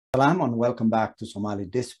Salam and welcome back to Somali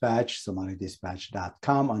Dispatch,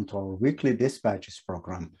 somalidispatch.com, and to our weekly dispatches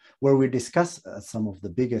program, where we discuss some of the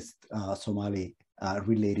biggest Somali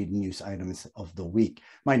related news items of the week.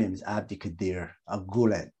 My name is Abdi Kadir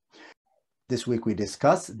Guleid. This week we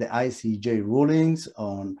discuss the ICJ rulings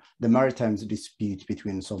on the maritime dispute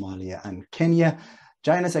between Somalia and Kenya,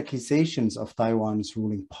 China's accusations of Taiwan's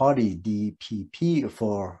ruling party, DPP,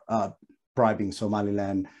 for bribing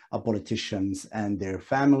Somaliland politicians and their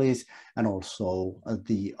families, and also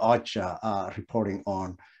the ICJ reporting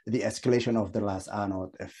on the escalation of the last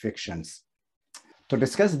anode evictions. To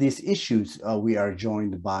discuss these issues, we are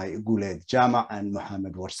joined by Guleid, Jama, and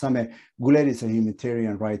Mohamed Warsame. Guleid is a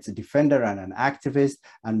humanitarian rights defender and an activist,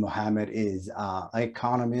 and Mohamed is an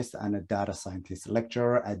economist and a data scientist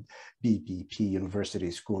lecturer at BPP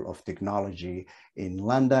University School of Technology in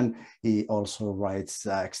London. He also writes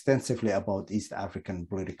extensively about East African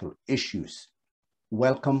political issues.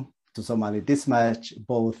 Welcome to Somali Dispatch,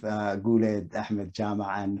 both Guleid Ahmed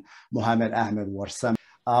Jama and Mohamed Ahmed Warsame.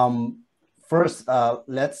 First,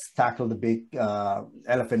 let's tackle the big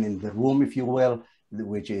elephant in the room, if you will,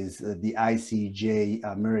 which is the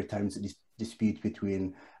ICJ maritime dispute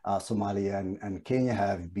between Somalia and Kenya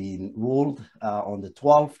have been ruled on the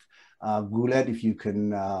 12th. Guleid, if you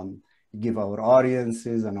can give our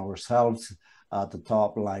audiences and ourselves the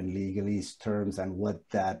top line legalese terms and what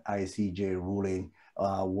that ICJ ruling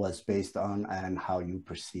was based on and how you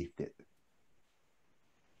perceived it.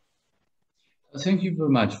 Thank you very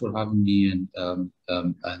much for having me and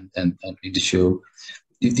the show.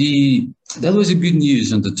 That was a good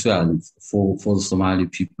news on the 12th for the Somali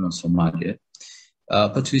people in Somalia.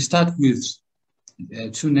 But we start with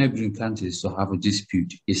two neighboring countries to have a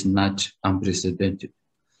dispute is not unprecedented.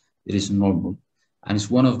 It is normal. And it's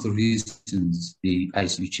one of the reasons the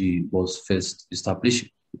ICJ was first established.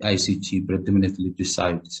 The ICJ predominantly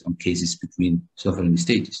decides on cases between sovereign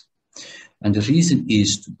states. And the reason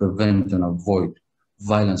is to prevent and avoid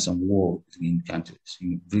violence and war between countries.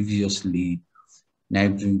 Previously,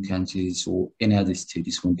 neighboring countries or any other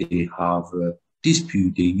states, when they have a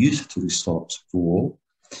dispute, they used to resort to war,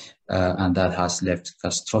 and that has left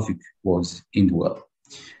catastrophic wars in the world.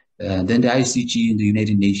 Then the ICJ and the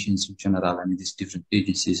United Nations in general and these different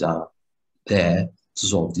agencies are there to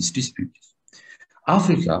solve these disputes.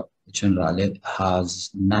 Africa generally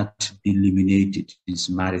has not eliminated its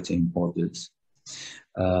maritime borders.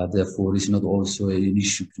 Therefore, it's not also an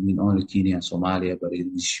issue between only Kenya and Somalia, but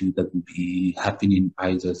an issue that will be happening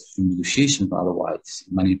either through negotiations or otherwise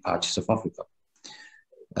in many parts of Africa.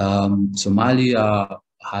 Somalia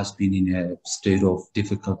has been in a state of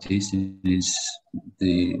difficulty since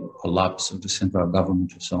the collapse of the central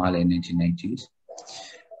government of Somalia in the 1990s.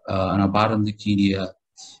 And apparently Kenya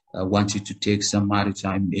wanted to take some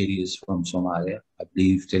maritime areas from Somalia. I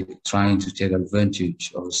believe they're trying to take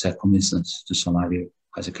advantage of the circumstances to Somalia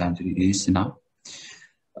as a country is now.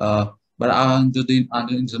 But under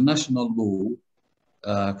international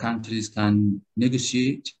law, countries can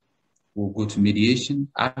negotiate or go to mediation,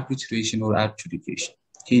 arbitration, or adjudication.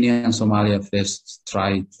 Kenya and Somalia first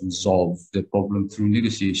tried to resolve the problem through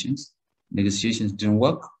negotiations. Negotiations didn't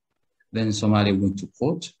work. Then Somalia went to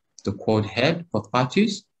court. The court had both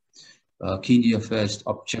parties. Kenya first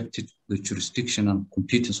objected to the jurisdiction and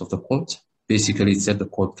competence of the court. Basically, it said the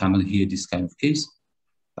court cannot hear this kind of case.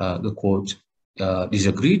 The court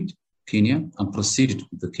disagreed, Kenya, and proceeded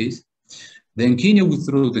with the case. Then Kenya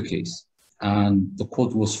withdrew the case, and the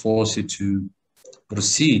court was forced to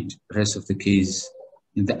proceed the rest of the case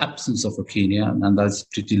in the absence of a Kenya, and that's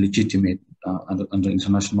pretty legitimate under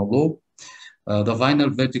international law. The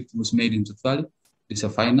final verdict was made into 12. It's a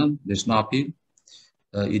final, there's no appeal.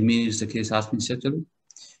 It means the case has been settled,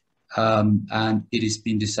 and it has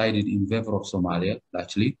been decided in favor of Somalia,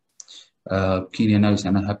 actually. Kenya now is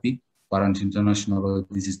unhappy, but under international law,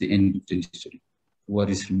 this is the end of the history. What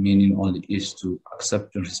is remaining only is to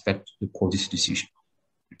accept and respect the court's decision.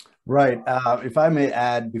 Right. If I may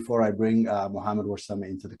add, before I bring Mohamed Warsame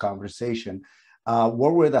into the conversation,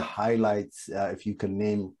 what were the highlights, if you can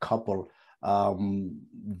name a couple,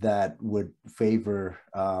 that would favor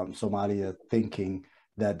Somalia thinking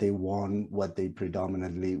that they won what they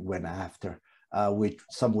predominantly went after, which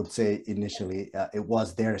some would say initially it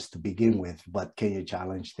was theirs to begin with, but Kenya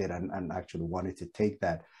challenged it and actually wanted to take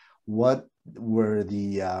that. What were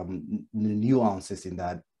the nuances in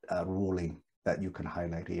that ruling that you can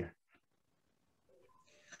highlight here?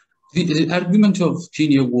 The argument of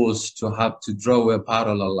Kenya was to have to draw a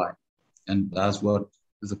parallel line, and that's what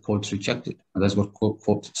the court rejected, and that's what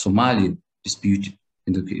court Somalia disputed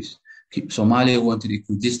in the case. Somalia wanted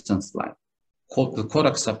equidistance line. The court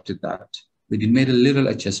accepted that, but it made a little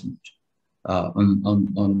adjustment on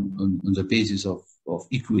the basis of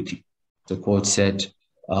equity. The court said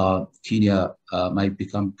Kenya might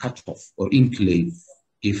become cut off or enclave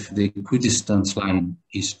if the equidistance line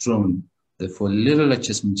is drawn. Therefore, little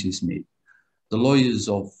adjustment is made. The lawyers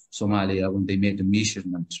of Somalia, when they made the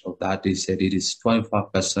measurement of that, they said it is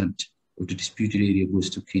 25% of the disputed area goes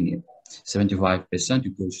to Kenya,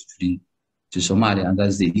 75% goes to Somalia, and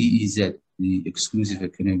that's the EEZ, the exclusive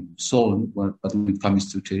economic zone. But when it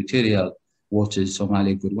comes to territorial waters,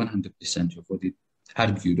 Somalia got 100% of what it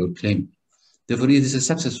argued or claimed. Therefore, it is a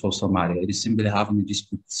success for Somalia. It is simply having a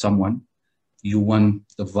dispute with someone. You won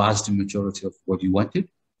the vast majority of what you wanted.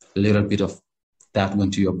 A little bit of that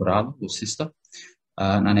went to your brother or sister.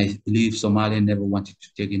 And I believe Somalia never wanted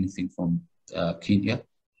to take anything from Kenya.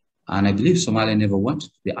 And I believe Somalia never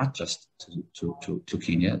wanted to be unjust to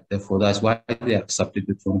Kenya. Therefore, that's why they accepted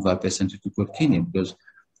the 25% to go to Kenya, because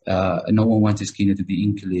no one wanted Kenya to be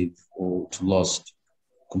enclave or to lost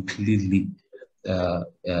completely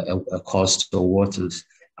coast or waters.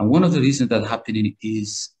 And one of the reasons that happening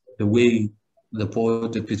is the way the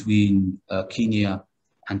border between Kenya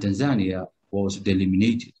and Tanzania was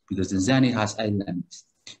delimited, because Tanzania has islands.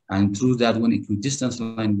 And through that, when equidistance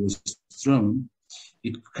line was drawn,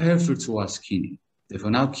 it curved towards Kenya.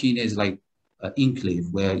 Therefore, now Kenya is like an enclave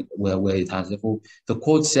where it has. Therefore, the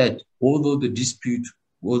court said, although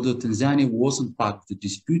Tanzania wasn't part of the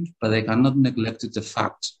dispute, but they cannot neglect the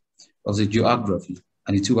fact of the geography.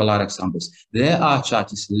 And he took a lot of examples. There are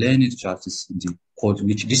charges, learned charges in the court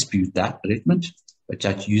which dispute that treatment, but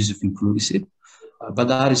Judge Yusuf inclusive. But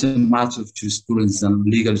that is a matter of jurisprudence and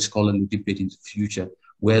legal scholarly debate in the future,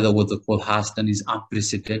 whether what the court has done is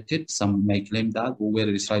unprecedented. Some may claim that, or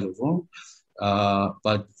whether it's right or wrong.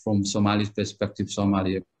 But from Somali's perspective,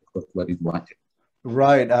 Somalia got what it wanted.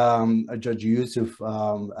 Right. Judge Yusuf,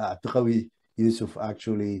 Abdulqawi Yusuf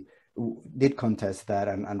actually did contest that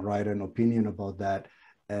and write an opinion about that.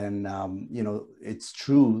 And, it's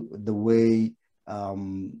true the way,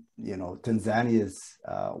 Tanzania's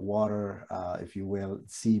water, if you will,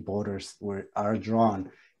 sea borders are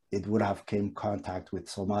drawn, it would have came contact with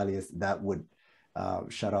Somalia's that would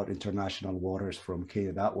shut out international waters from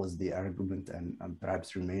Kenya. That was the argument, and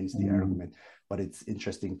perhaps remains the argument. But it's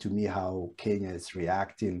interesting to me how Kenya is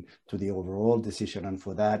reacting to the overall decision, and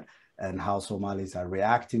for that, and how Somalis are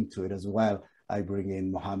reacting to it as well. I bring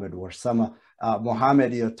in Mohamed Warsame.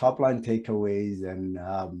 Mohamed, your top line takeaways, and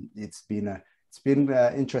it's been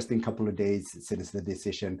an interesting couple of days since the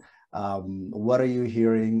decision. What are you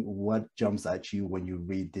hearing? What jumps at you when you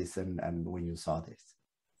read this and when you saw this?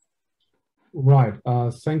 Right.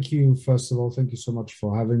 Thank you. First of all, thank you so much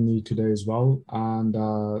for having me today as well. And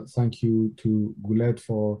thank you to Guleid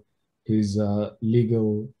for his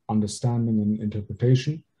legal understanding and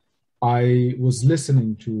interpretation. I was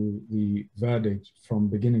listening to the verdict from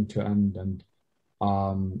beginning to end and,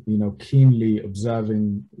 keenly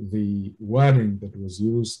observing the wording that was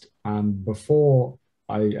used. And before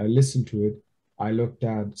I listened to it, I looked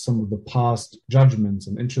at some of the past judgments.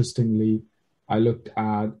 And interestingly, I looked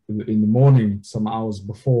at, in the morning, some hours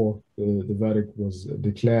before the verdict was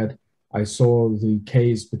declared, I saw the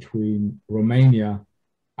case between Romania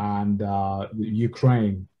and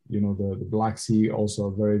Ukraine, the Black Sea, also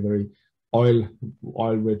a very, very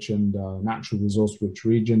oil-rich and natural resource-rich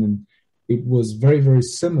region. And it was very, very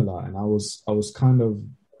similar. And I was kind of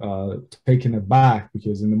taken aback,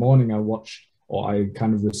 because in the morning I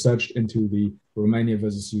kind of researched into the Romania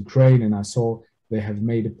versus Ukraine, and I saw they have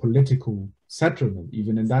made a political settlement,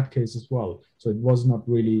 even in that case as well. So it was not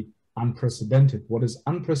really unprecedented. What is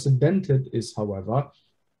unprecedented is, however,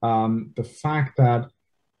 the fact that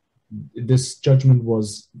this judgment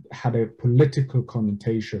had a political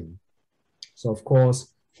connotation. So of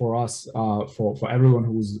course, for us, for everyone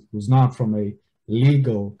who's not from a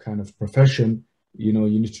legal kind of profession, you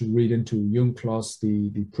need to read into UNCLOS,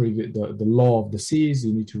 the law of the seas.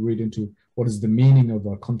 You need to read into what is the meaning of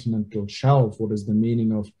a continental shelf, what is the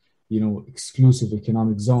meaning of exclusive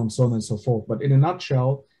economic zone, so on and so forth. But in a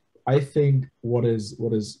nutshell, I think what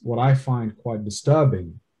I find quite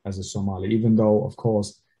disturbing as a Somali, even though of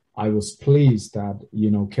course I was pleased that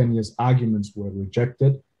Kenya's arguments were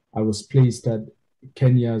rejected. I was pleased that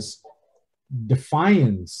Kenya's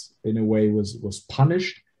defiance in a way was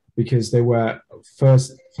punished, because they were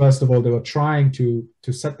first of all, they were trying to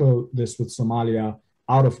settle this with Somalia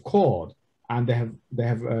out of court, and they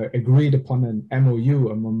have agreed upon an MOU,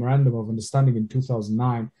 a memorandum of understanding, in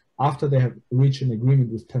 2009, after they have reached an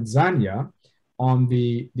agreement with Tanzania on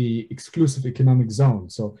the exclusive economic zone.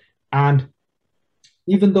 So, and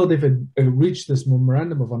even though they've reached this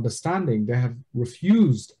memorandum of understanding, they have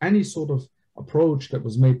refused any sort of approach that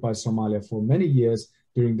was made by Somalia for many years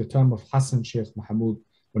during the term of Hassan Sheikh Mohamud.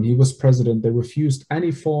 When he was president, they refused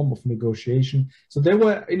any form of negotiation. So they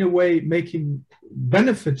were, in a way,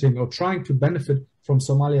 benefiting or trying to benefit from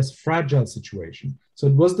Somalia's fragile situation. So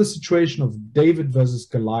it was the situation of David versus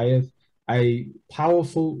Goliath, a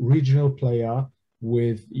powerful regional player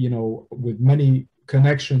with many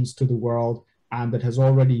connections to the world, and that has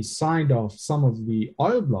already signed off some of the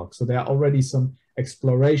oil blocks. So there are already some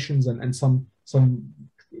explorations and some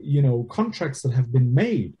contracts that have been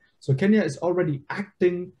made. So Kenya is already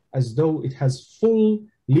acting as though it has full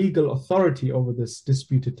legal authority over this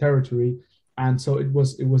disputed territory. And so it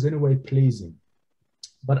was in a way pleasing.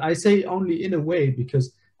 But I say only in a way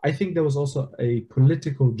because I think there was also a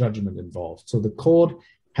political judgment involved. So the court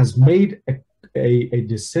has made a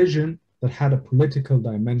decision that had a political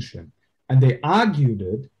dimension. And they argued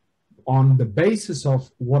it on the basis of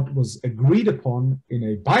what was agreed upon in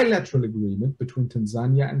a bilateral agreement between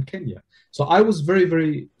Tanzania and Kenya. So I was very,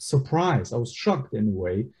 very surprised. I was shocked in a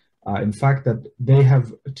way, in fact, that they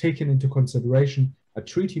have taken into consideration a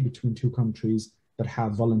treaty between two countries that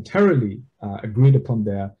have voluntarily agreed upon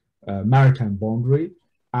their maritime boundary.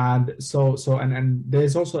 And and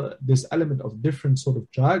there's also this element of different sort of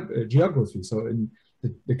geography. So in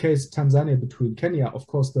the case Tanzania between Kenya, of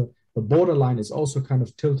course, the borderline is also kind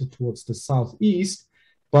of tilted towards the southeast,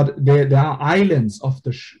 but there are islands off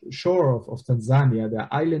the shore of Tanzania. There are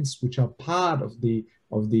islands which are part of the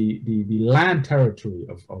land territory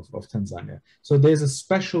of Tanzania. So there's a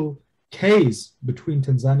special case between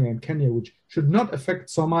Tanzania and Kenya which should not affect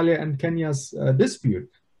Somalia and Kenya's dispute.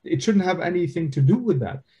 It shouldn't have anything to do with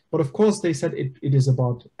that. But of course, they said it is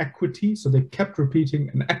about equity. So they kept repeating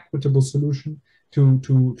an equitable solution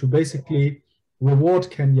to basically reward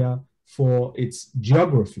Kenya for its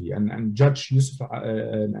geography. And Judge Yusuf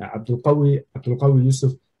Abdul Qawi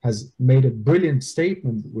Yusuf has made a brilliant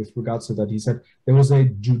statement with regards to that. He said there was a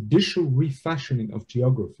judicial refashioning of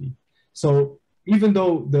geography. So even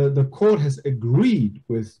though the court has agreed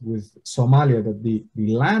with Somalia that the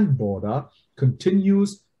land border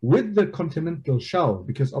continues with the continental shelf,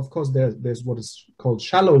 because of course there's what is called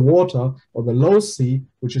shallow water or the low sea,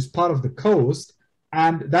 which is part of the coast,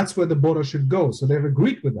 and that's where the border should go. So they've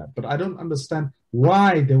agreed with that. But I don't understand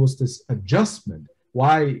why there was this adjustment,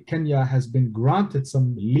 why Kenya has been granted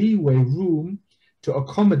some leeway room to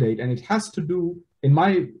accommodate. And it has to do, in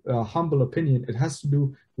my humble opinion, it has to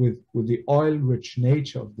do with the oil-rich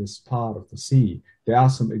nature of this part of the sea. There are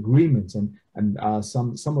some agreements, and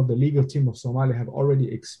some of the legal team of Somalia have already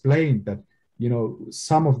explained that,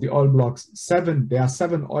 some of the oil blocks, there are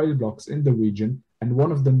 7 oil blocks in the region, and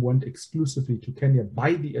one of them went exclusively to Kenya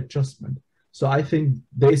by the adjustment. So I think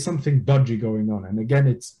there is something dodgy going on. And again,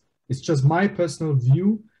 it's just my personal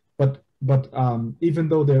view, but even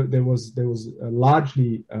though there was a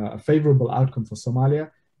largely a favorable outcome for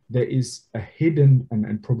Somalia, there is a hidden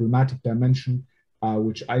and problematic dimension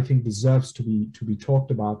which I think deserves to be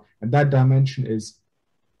talked about. And that dimension is,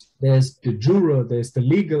 there's the jure, there's the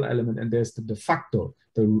legal element, and there's the de facto,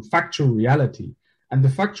 the factual reality. And the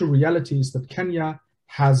factual reality is that Kenya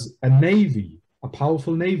has a navy, a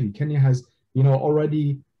powerful navy. Kenya has,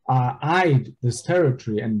 already eyed this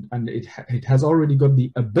territory, and it has already got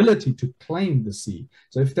the ability to claim the sea.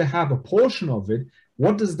 So if they have a portion of it,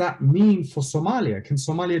 what does that mean for Somalia? Can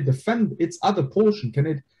Somalia defend its other portion? Can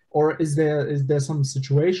it, or is there some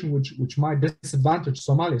situation which might disadvantage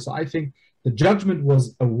Somalia? So I think the judgment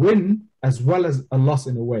was a win as well as a loss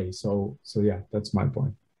in a way. So yeah, that's my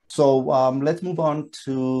point. So let's move on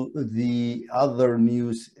to the other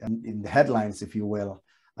news in the headlines, if you will,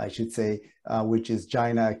 I should say, which is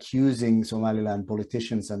China accusing Somaliland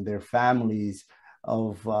politicians and their families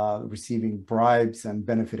of receiving bribes and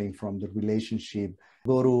benefiting from the relationship.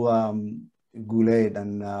 Go to Guleid,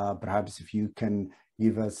 and perhaps if you can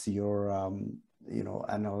give us your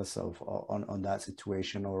analysis on that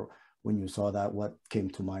situation, or when you saw that, what came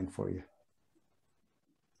to mind for you?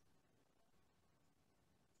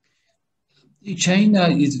 China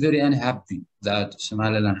is very unhappy that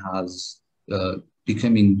Somaliland has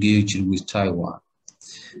become engaged with Taiwan.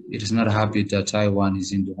 It is not happy that Taiwan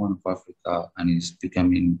is in the Horn of Africa and is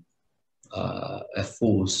becoming a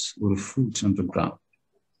force or a fruit on the ground,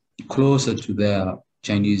 closer to their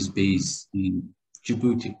Chinese base in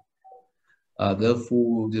Djibouti.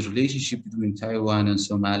 Therefore, the relationship between Taiwan and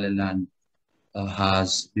Somaliland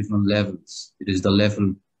has different levels. It is the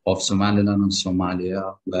level of Somaliland and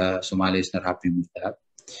Somalia, where Somalia is not happy with that.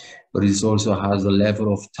 But it also has the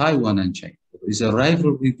level of Taiwan and China. It's a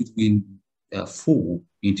rivalry between 4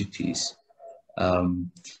 entities. And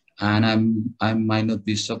And I might not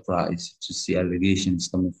be surprised to see allegations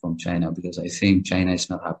coming from China, because I think China is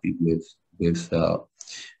not happy with the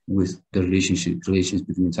relations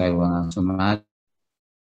between Taiwan and Somalia.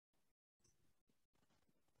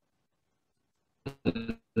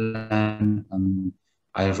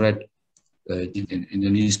 I read in the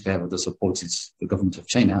newspaper that supported the government of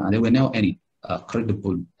China, and there were no any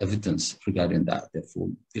credible evidence regarding that. Therefore,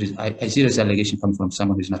 I see this allegation coming from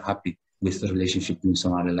someone who's not happy with the relationship between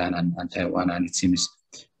Somaliland and Taiwan, and it seems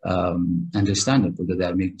understandable that they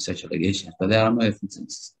are making such allegations, but there are no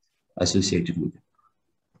evidence associated with it.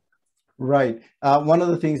 Right. One of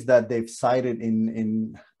the things that they've cited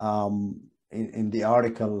in the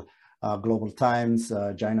article, Global Times,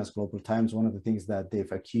 China's Global Times, one of the things that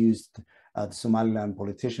they've accused the Somaliland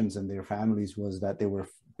politicians and their families was that they were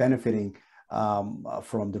benefiting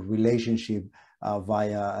from the relationship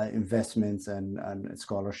via investments and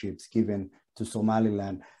scholarships given to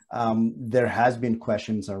Somaliland. There has been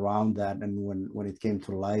questions around that, and when it came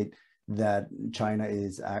to light that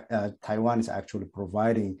Taiwan is actually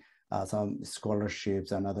providing some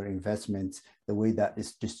scholarships and other investments, the way that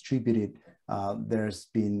is distributed, there's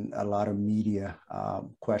been a lot of media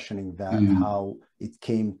questioning that, how it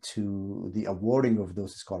came to the awarding of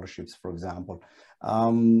those scholarships, for example.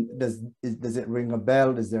 Does it ring a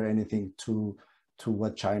bell? Is there anything to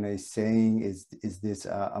what China is saying? Is this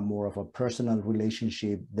a more of a personal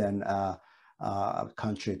relationship than a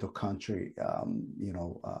country to country,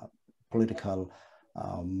 political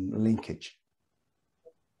linkage?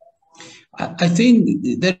 I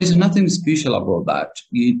think there is nothing special about that.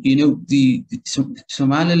 The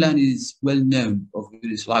Somaliland is well known of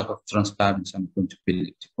its lack of transparency and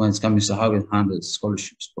accountability when it comes to how it handles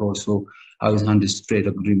scholarships, but also how it handles trade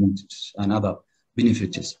agreements and other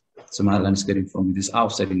benefits Somaliland is getting from this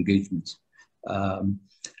outside engagement.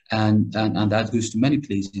 And that goes to many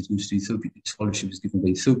places. It goes to Ethiopia. Scholarships given by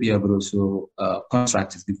Ethiopia, but also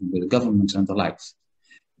contracts given by the government and the likes.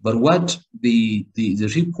 But what the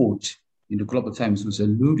report in the Global Times was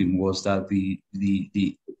alluding was that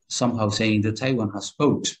the somehow saying that Taiwan has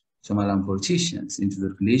poked Somaliland politicians into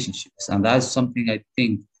the relationships, and that's something I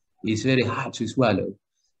think is very hard to swallow.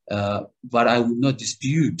 But I would not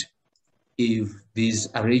dispute if these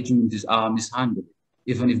arrangements are mishandled,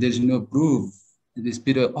 even if there's no proof. This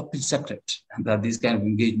bit of open secret that these kind of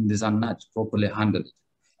engagements are not properly handled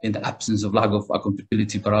in the absence of lack of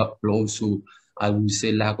accountability, but also I would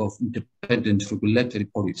say lack of independent regulatory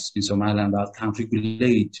bodies in Somaliland that can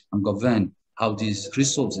regulate and govern how these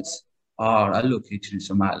resources are allocated in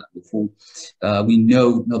Somaliland. Therefore, we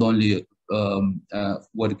know not only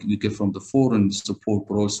what we get from the foreign support,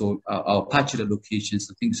 but also our budget allocations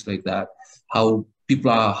and things like that, how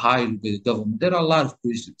people are hired by the government. There are a lot of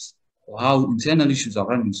questions how internal issues are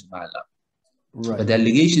running in Somaliland. Right. But the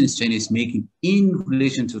allegations China is making in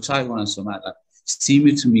relation to Taiwan and Somaliland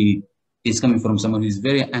seem to me is coming from someone who is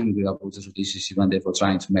very angry about this relationship and therefore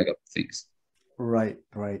trying to make up things. Right.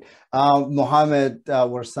 Mohamed,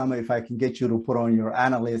 Warsame, if I can get you to put on your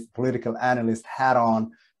political analyst hat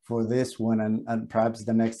on for this one and perhaps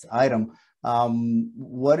the next item,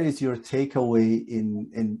 what is your takeaway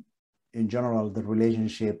in general, the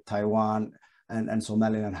relationship Taiwan and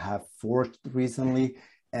Somaliland have forged recently,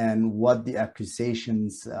 and what the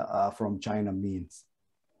accusations from China means?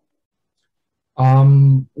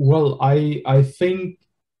 Well, I think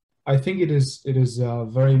it is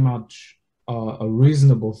very much a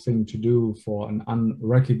reasonable thing to do for an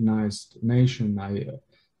unrecognized nation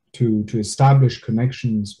to establish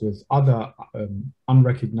connections with other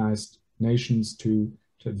unrecognized nations to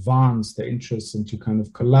advance their interests and to kind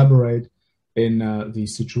of collaborate in the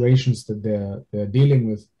situations that they're dealing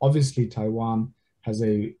with. Obviously, Taiwan has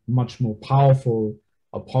a much more powerful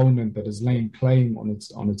opponent that is laying claim on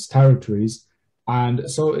its territories. And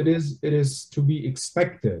so it is to be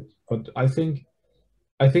expected. But I think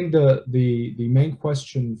the main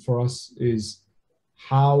question for us is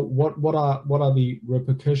what are the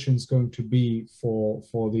repercussions going to be for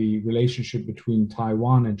the relationship between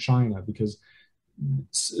Taiwan and China? Because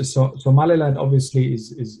Somaliland obviously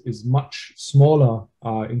is much smaller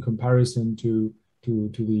in comparison to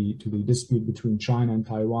the dispute between China and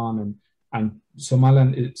Taiwan, and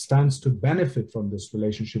Somaliland, it stands to benefit from this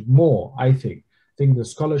relationship more, I think. I think the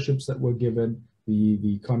scholarships that were given,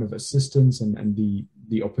 the kind of assistance and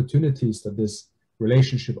the opportunities that this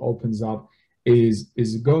relationship opens up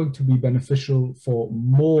is going to be beneficial for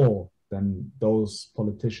more than those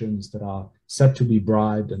politicians that are said to be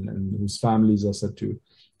bribed and whose families are said to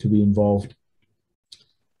be involved.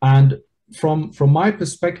 And from my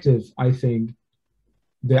perspective, I think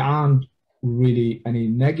there aren't really any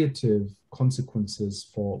negative consequences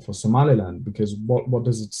for Somaliland, because what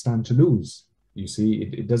does it stand to lose? You see,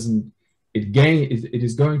 it doesn't, it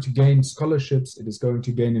is going to gain scholarships, it is going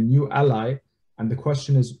to gain a new ally. And the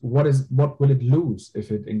question is, what will it lose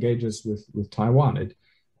if it engages with Taiwan?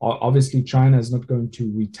 Obviously, China is not going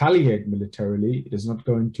to retaliate militarily. It is not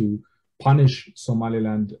going to punish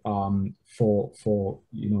Somaliland for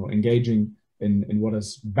engaging in what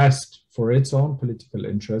is best for its own political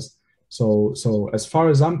interest. So as far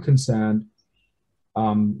as I'm concerned,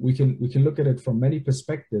 we can look at it from many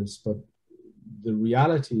perspectives, but the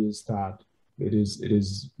reality is that it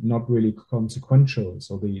is not really consequential.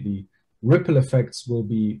 So the ripple effects will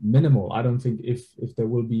be minimal. I don't think if there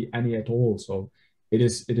will be any at all. So it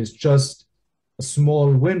is just a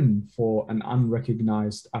small win for an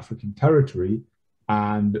unrecognized African territory,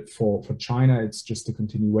 and for China, it's just a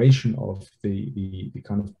continuation of the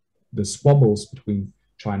kind of the squabbles between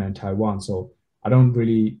China and Taiwan. So I don't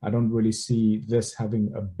really see this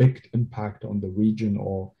having a big impact on the region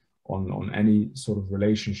or on any sort of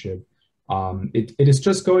relationship. It is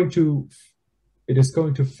just going to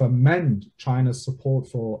ferment China's support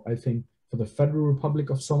for, I think, for the Federal Republic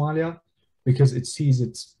of Somalia, because it sees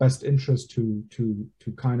its best interest to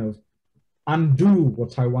kind of undo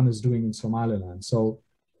what Taiwan is doing in Somaliland. So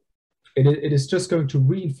it is just going to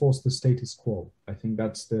reinforce the status quo. I think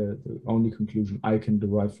that's the only conclusion I can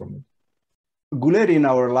derive from it. Guleid, in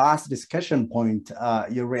our last discussion point,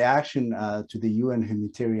 your reaction to the UN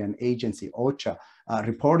humanitarian agency, OCHA,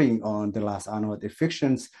 reporting on the last annual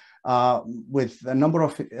evictions, with a number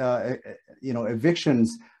of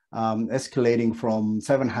evictions escalating from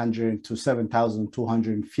 700 to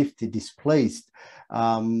 7,250 displaced.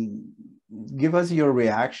 Give us your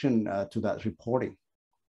reaction to that reporting.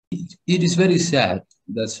 It is very sad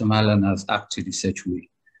that Somaliland has acted in such a way.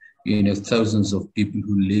 Thousands of people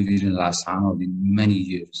who live in Las Anod in many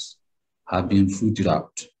years have been rooted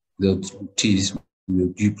out without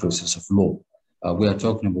due process of law. We are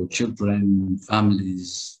talking about children,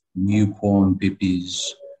 families, newborn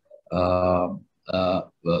babies,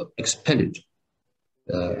 expelled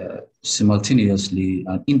simultaneously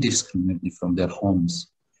and indiscriminately from their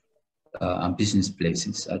homes and business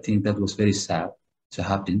places. I think that was very sad to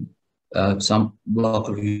happen. Some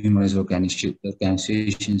local human rights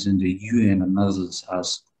organizations in the UN and others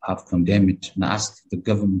have condemned it and asked the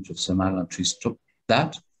government of Somaliland to stop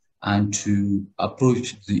that and to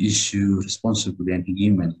approach the issue responsibly and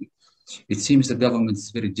humanly. It seems the government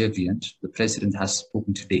is very deviant. The president has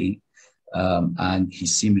spoken today, and he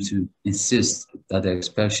seemed to insist that the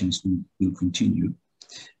expulsions will continue.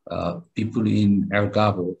 People in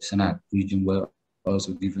Ergabo, Sanak region were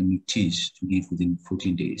also given notice to leave within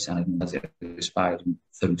 14 days, and I think that's expired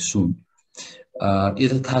very soon.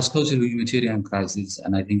 It has caused a humanitarian crisis,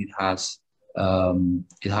 and I think it has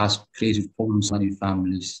created problems for many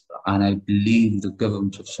families. And I believe the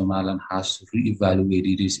government of Somaliland has to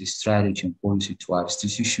reevaluate its strategy and policy towards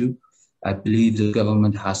this issue. I believe the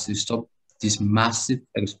government has to stop these massive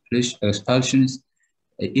expulsions.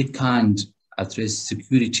 It can't address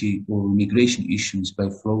security or immigration issues by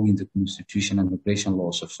following the constitution and immigration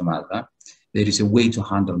laws of Somalia. There is a way to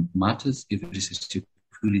handle matters. If it is a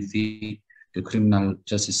security, the criminal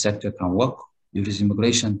justice sector can work. If it is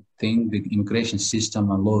immigration thing, the immigration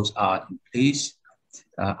system and laws are in place.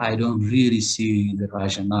 I don't really see the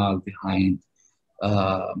rationale behind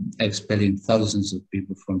expelling thousands of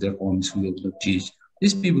people from their homes who have no teach.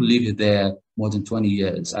 These people live there more than 20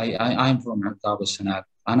 years. I'm from Akaba Sanak,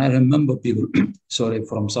 and I remember people,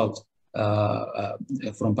 from South,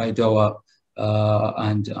 from Baidoa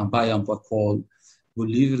and Bayam Pakol, who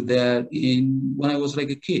lived there when I was like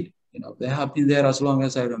a kid. They have been there as long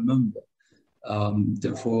as I remember.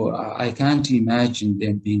 Therefore, I can't imagine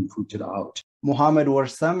them being put out. Mohamed,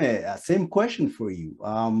 Warsame, same question for you.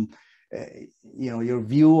 Your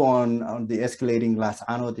view on the escalating Las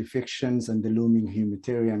Anod evictions and the looming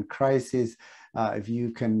humanitarian crisis. If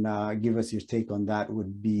you can give us your take on that,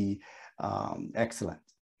 would be excellent.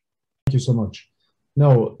 Thank you so much.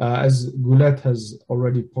 No, as Guleid has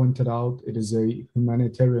already pointed out, it is a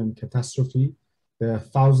humanitarian catastrophe. There are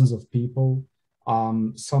thousands of people.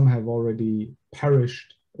 Some have already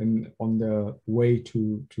perished on their way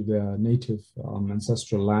to their native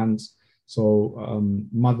ancestral lands. So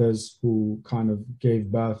mothers who kind of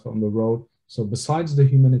gave birth on the road. So besides the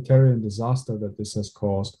humanitarian disaster that this has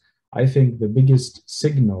caused, I think the biggest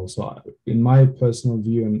signal, so in my personal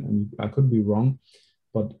view, and I could be wrong,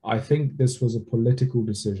 but I think this was a political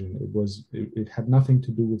decision. It had nothing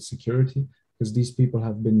to do with security, because these people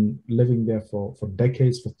have been living there for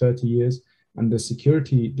decades, for 30 years, and the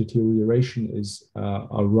security deterioration is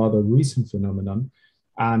a rather recent phenomenon.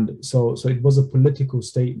 And so it was a political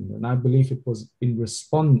statement. And I believe it was in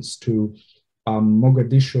response to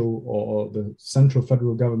Mogadishu or the central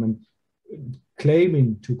federal government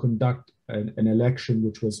claiming to conduct an election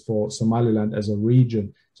which was for Somaliland as a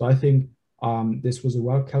region. So I think this was a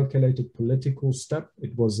well-calculated political step.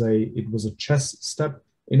 It was a chess step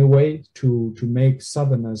in a way to make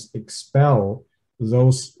Southerners expel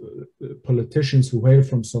those politicians who hail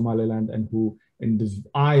from Somaliland and who, in the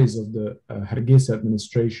eyes of the Hargeisa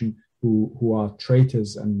administration, who are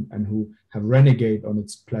traitors and who have renegade on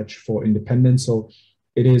its pledge for independence. So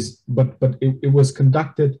it is, but it was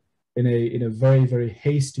conducted in a very, very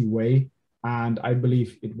hasty way, and I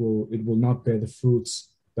believe it will not bear the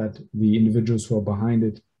fruits that the individuals who are behind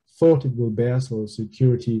it thought it will bear. So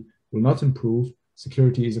security will not improve.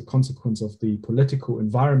 Security is a consequence of the political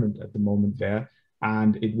environment at the moment there,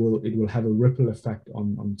 and it will have a ripple effect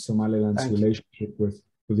on Somaliland's relationship with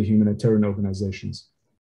the humanitarian organizations.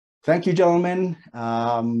 Thank you, gentlemen.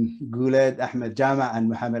 Guleid, Ahmed, Jama, and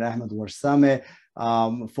Mohamed Ahmed Warsame,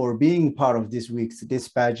 for being part of this week's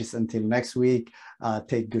dispatches. Until next week,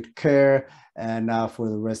 take good care. And for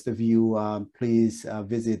the rest of you, please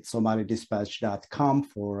visit somalidespatch.com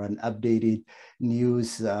for an updated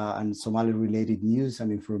news and Somali-related news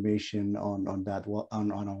and information on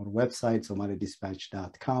our website,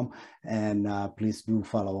 somalidespatch.com. And please do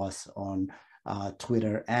follow us on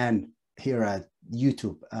Twitter and here at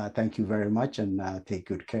YouTube. Thank you very much, and take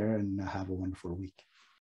good care and have a wonderful week.